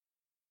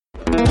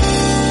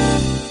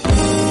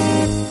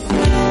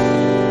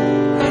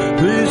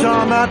These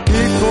are my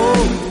people,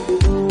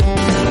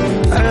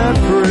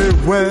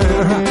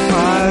 everywhere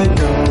I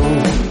go.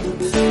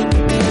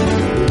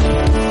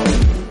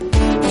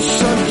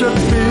 Such a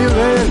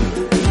feeling,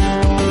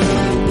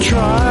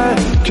 try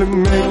to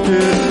make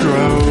it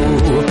grow.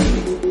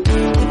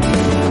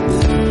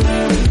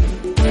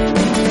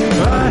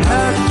 I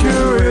have to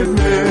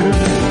admit,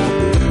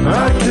 I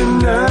can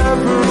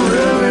never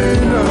really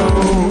know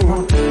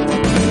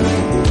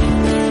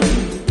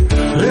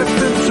if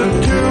it's a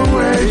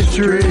two-way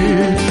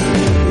street.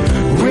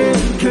 We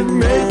can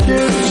make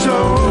it so.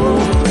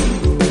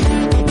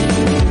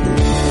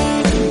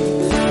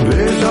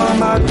 These are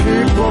my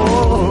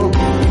people,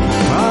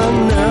 I'll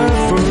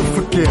never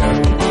forget.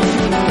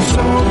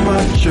 So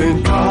much in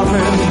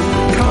common,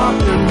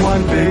 caught in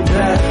one big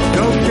net.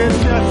 Don't get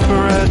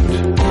desperate,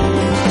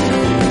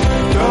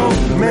 don't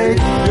make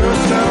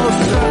yourself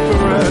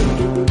separate.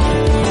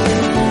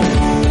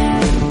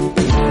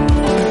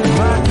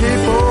 My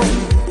people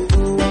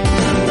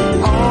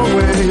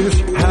always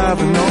have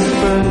an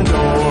open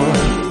door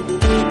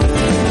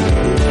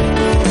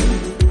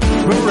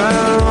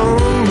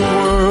around the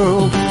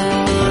world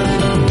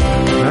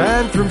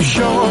and from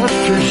shore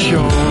to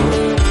shore.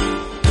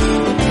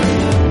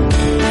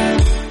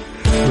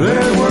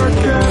 They work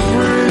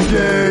every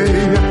day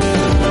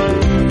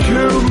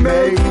to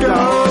make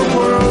our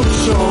world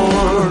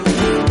soar.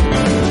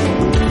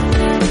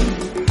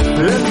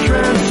 It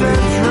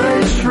transcends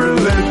race,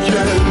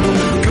 religion,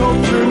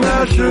 culture,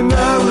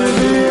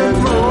 nationality, and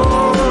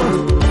more.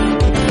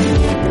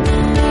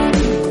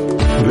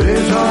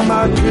 These are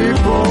my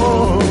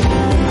people,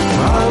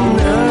 I'll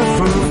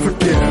never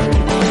forget.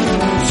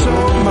 So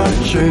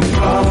much in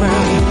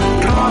common,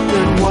 caught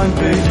in one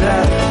big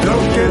net.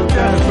 Don't get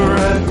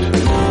desperate,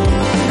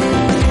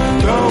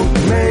 don't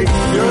make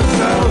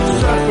yourself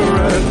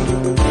separate.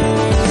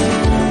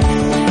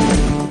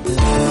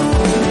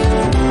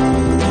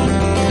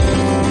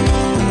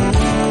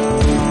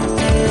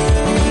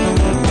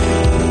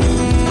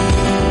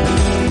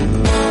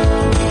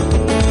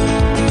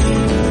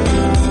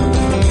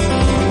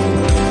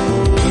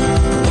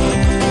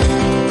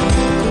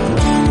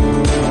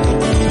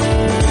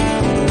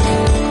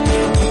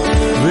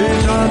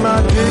 These are my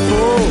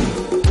people,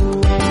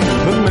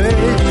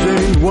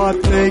 amazing what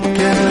they can